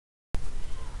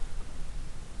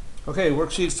Okay,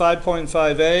 worksheet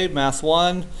 5.5a, Math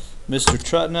 1, Mr.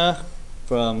 Trutna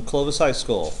from Clovis High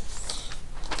School.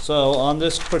 So on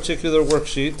this particular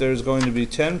worksheet, there's going to be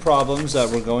 10 problems that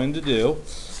we're going to do.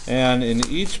 And in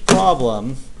each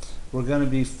problem, we're going to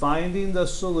be finding the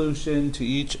solution to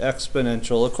each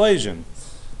exponential equation.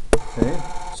 Okay,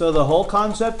 so the whole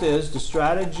concept is, the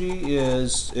strategy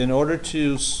is, in order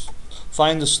to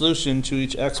find the solution to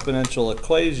each exponential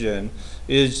equation,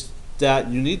 is that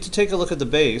you need to take a look at the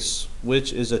base,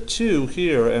 which is a 2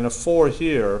 here and a 4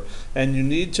 here, and you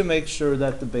need to make sure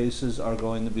that the bases are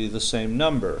going to be the same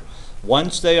number.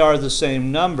 Once they are the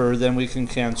same number, then we can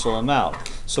cancel them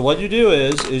out. So what you do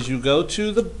is you go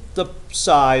to the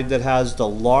side that has the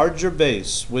larger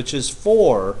base, which is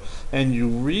 4, and you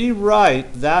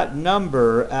rewrite that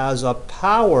number as a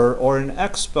power or an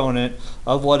exponent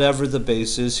of whatever the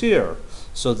base is here.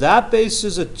 So that base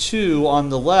is a 2 on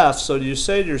the left, so you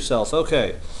say to yourself,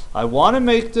 okay, I want to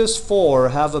make this 4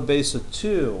 have a base of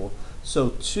 2, so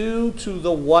 2 to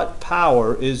the what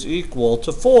power is equal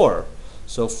to 4.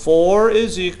 So 4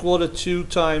 is equal to 2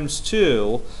 times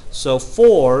 2, so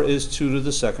 4 is 2 to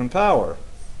the second power.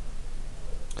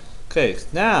 Okay,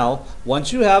 now,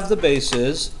 once you have the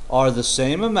bases are the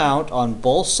same amount on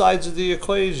both sides of the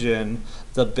equation,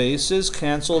 the bases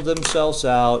cancel themselves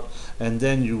out, and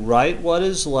then you write what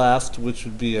is left, which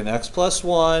would be an x plus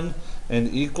 1, an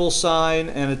equal sign,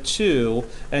 and a 2,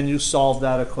 and you solve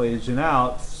that equation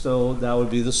out. So that would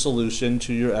be the solution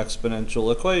to your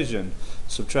exponential equation.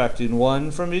 Subtracting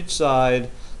 1 from each side,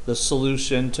 the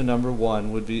solution to number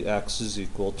 1 would be x is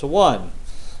equal to 1.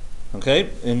 Okay,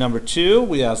 in number 2,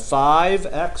 we have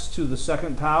 5x to the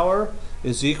second power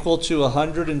is equal to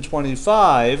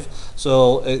 125.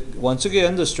 So once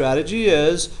again, the strategy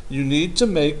is you need to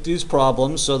make these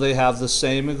problems so they have the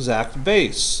same exact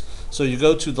base. So you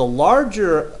go to the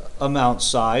larger amount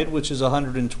side, which is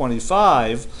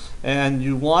 125, and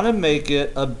you want to make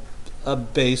it a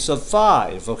base of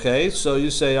 5. Okay, so you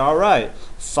say, all right,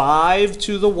 5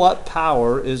 to the what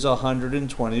power is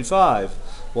 125.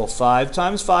 Well, 5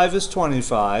 times 5 is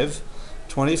 25.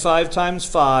 25 times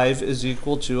 5 is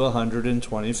equal to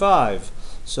 125.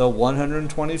 So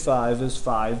 125 is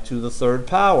 5 to the third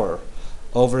power.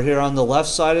 Over here on the left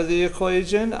side of the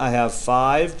equation, I have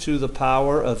 5 to the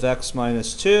power of x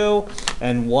minus 2.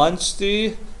 And once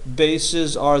the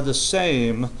bases are the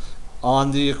same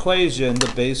on the equation,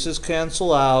 the bases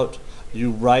cancel out.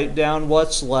 You write down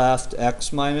what's left,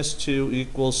 x minus 2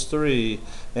 equals 3,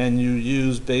 and you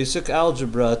use basic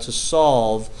algebra to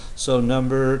solve. So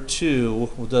number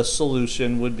 2, the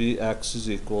solution would be x is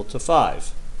equal to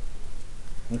 5.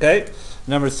 Okay,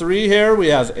 number 3 here, we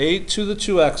have 8 to the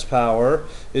 2x power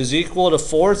is equal to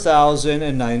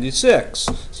 4,096.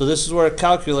 So this is where a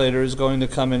calculator is going to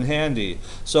come in handy.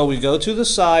 So we go to the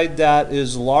side that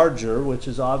is larger, which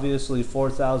is obviously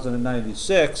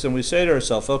 4,096, and we say to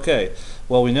ourselves, okay,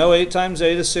 well, we know 8 times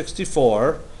 8 is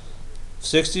 64.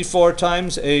 64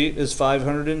 times 8 is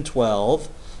 512.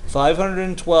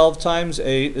 512 times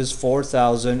 8 is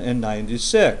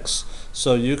 4,096.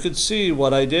 So you could see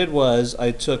what I did was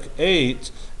I took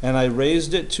 8 and I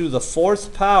raised it to the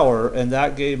fourth power, and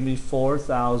that gave me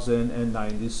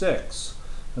 4,096.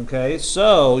 Okay,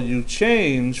 so you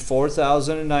change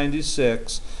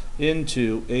 4,096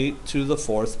 into 8 to the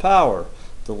fourth power.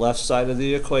 The left side of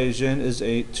the equation is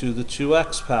 8 to the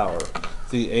 2x power.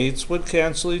 The 8's would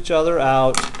cancel each other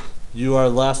out. You are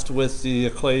left with the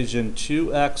equation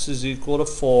 2x is equal to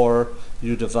 4.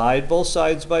 You divide both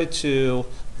sides by 2,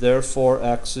 therefore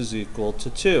x is equal to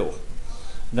 2.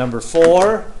 Number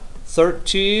 4,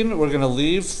 13, we're going to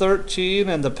leave 13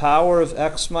 and the power of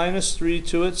x minus 3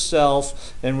 to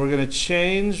itself, and we're going to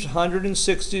change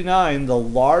 169, the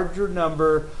larger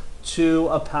number, to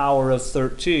a power of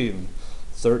 13.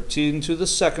 13 to the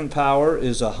second power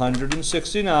is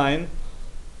 169.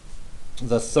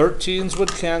 The 13's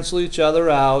would cancel each other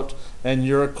out, and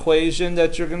your equation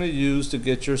that you're going to use to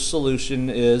get your solution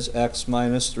is x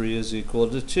minus 3 is equal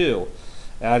to 2.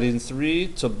 Adding 3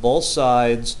 to both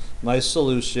sides, my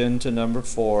solution to number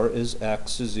 4 is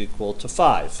x is equal to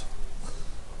 5.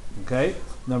 Okay,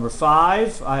 number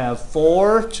 5, I have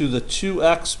 4 to the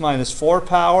 2x minus 4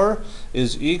 power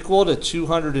is equal to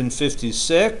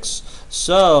 256.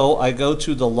 So I go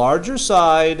to the larger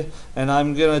side and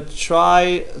I'm going to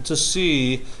try to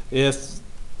see if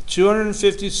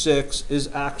 256 is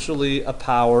actually a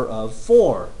power of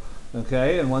 4.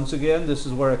 Okay, and once again, this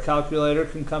is where a calculator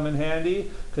can come in handy,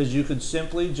 because you could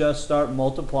simply just start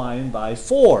multiplying by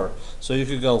 4. So you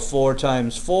could go 4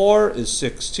 times 4 is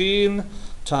 16,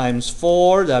 times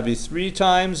 4, that'd be 3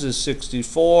 times, is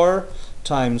 64,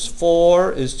 times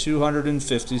 4 is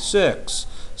 256.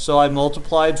 So I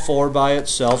multiplied 4 by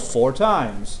itself 4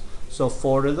 times. So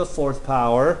 4 to the 4th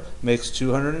power makes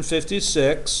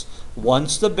 256.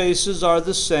 Once the bases are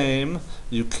the same,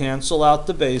 you cancel out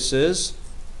the bases.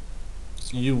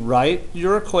 You write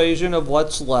your equation of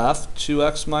what's left,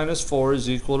 2x minus 4 is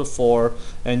equal to 4,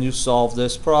 and you solve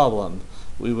this problem.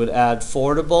 We would add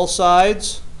 4 to both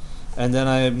sides, and then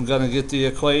I'm going to get the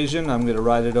equation, I'm going to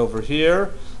write it over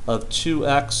here, of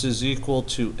 2x is equal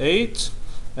to 8,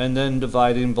 and then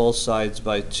dividing both sides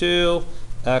by 2,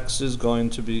 x is going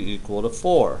to be equal to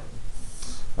 4.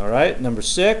 Alright, number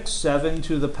 6, 7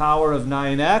 to the power of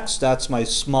 9x, that's my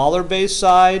smaller base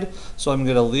side, so I'm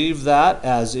going to leave that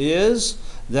as is.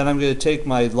 Then I'm going to take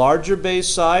my larger base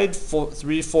side,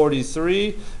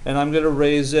 343, and I'm going to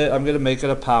raise it, I'm going to make it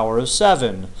a power of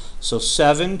 7. So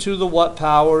 7 to the what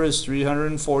power is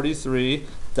 343?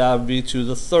 That would be to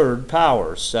the 3rd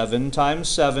power. 7 times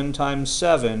 7 times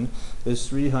 7 is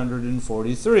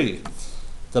 343.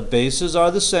 The bases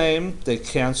are the same, they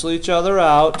cancel each other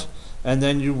out, and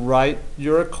then you write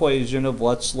your equation of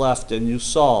what's left and you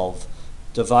solve.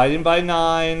 Dividing by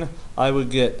 9, I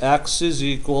would get x is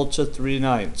equal to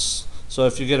 3/9. So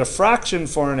if you get a fraction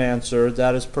for an answer,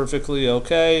 that is perfectly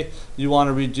okay. You want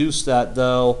to reduce that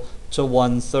though to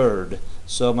 1/3.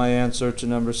 So my answer to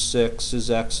number 6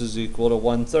 is x is equal to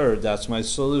 1/3. That's my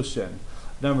solution.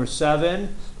 Number 7,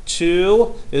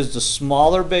 2 is the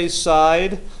smaller base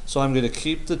side, so I'm going to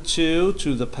keep the 2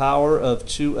 to the power of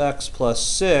 2x plus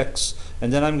 6,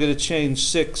 and then I'm going to change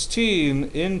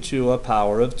 16 into a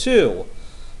power of 2.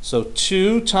 So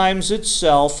 2 times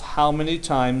itself, how many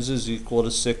times is equal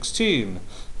to 16?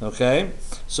 Okay,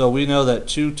 so we know that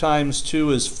 2 times 2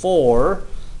 is 4.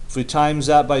 If we times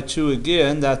that by 2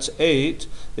 again, that's 8.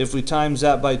 If we times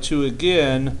that by 2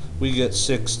 again, we get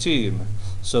 16.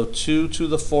 So 2 to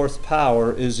the 4th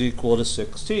power is equal to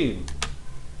 16.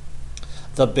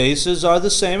 The bases are the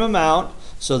same amount,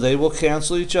 so they will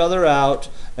cancel each other out,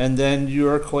 and then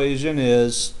your equation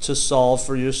is to solve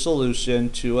for your solution,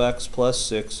 2x plus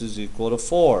 6 is equal to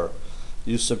 4.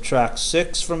 You subtract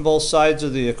 6 from both sides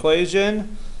of the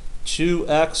equation,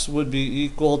 2x would be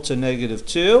equal to negative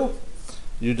 2.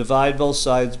 You divide both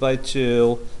sides by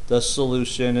 2, the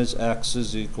solution is x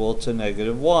is equal to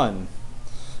negative 1.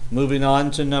 Moving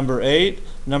on to number 8.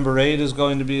 Number 8 is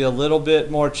going to be a little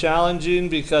bit more challenging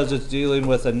because it's dealing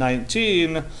with a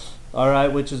 19,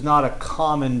 alright, which is not a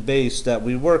common base that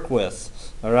we work with.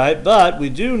 Alright, but we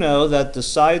do know that the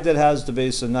side that has the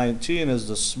base of 19 is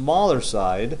the smaller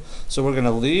side, so we're going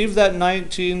to leave that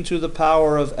 19 to the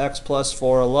power of x plus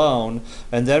 4 alone,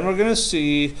 and then we're going to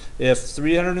see if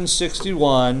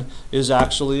 361 is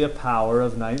actually a power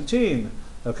of 19.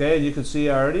 Okay, and you can see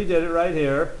I already did it right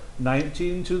here.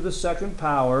 19 to the 2nd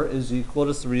power is equal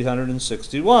to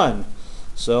 361.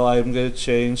 So I'm going to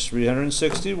change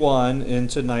 361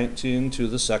 into 19 to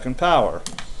the 2nd power.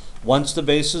 Once the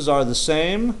bases are the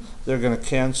same, they're going to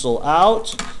cancel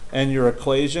out, and your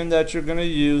equation that you're going to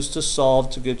use to solve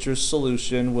to get your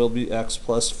solution will be x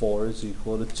plus 4 is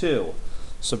equal to 2.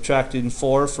 Subtracting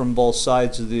 4 from both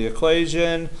sides of the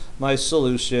equation, my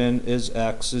solution is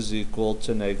x is equal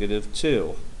to negative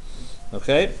 2.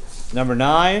 Okay, number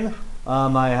 9.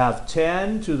 I have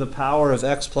 10 to the power of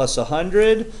x plus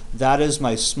 100. That is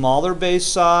my smaller base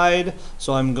side,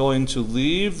 so I'm going to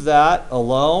leave that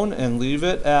alone and leave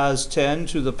it as 10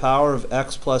 to the power of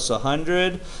x plus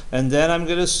 100. And then I'm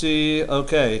going to see,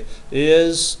 okay,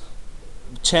 is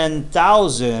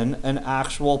 10,000 an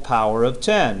actual power of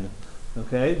 10?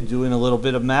 Okay, doing a little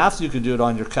bit of math, you can do it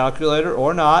on your calculator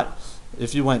or not.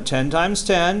 If you went 10 times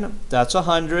 10, that's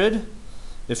 100.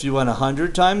 If you went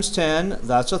 100 times 10,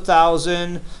 that's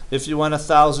 1,000. If you went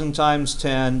 1,000 times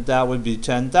 10, that would be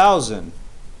 10,000.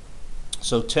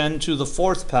 So 10 to the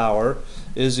 4th power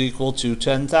is equal to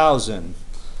 10,000.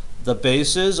 The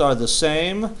bases are the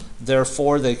same,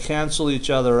 therefore they cancel each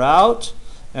other out,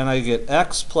 and I get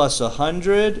x plus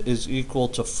 100 is equal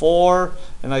to 4,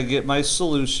 and I get my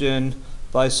solution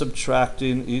by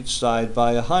subtracting each side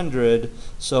by 100,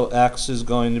 so x is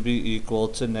going to be equal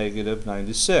to negative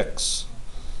 96.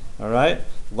 Alright,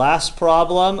 last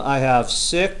problem, I have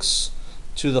 6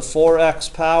 to the 4x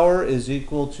power is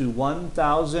equal to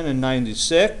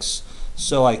 1096.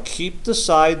 So I keep the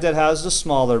side that has the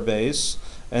smaller base,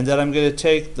 and then I'm going to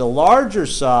take the larger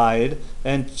side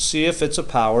and see if it's a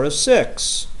power of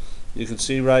 6. You can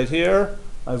see right here,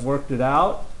 I've worked it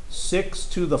out. 6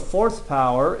 to the 4th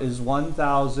power is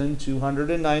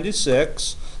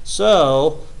 1296.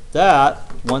 So that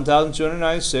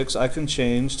 1296 I can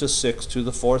change to 6 to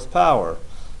the 4th power.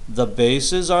 The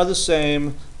bases are the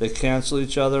same, they cancel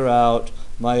each other out.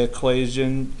 My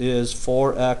equation is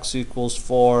 4x equals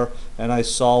 4, and I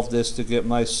solve this to get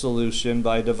my solution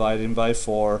by dividing by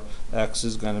 4. X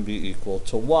is going to be equal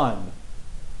to 1.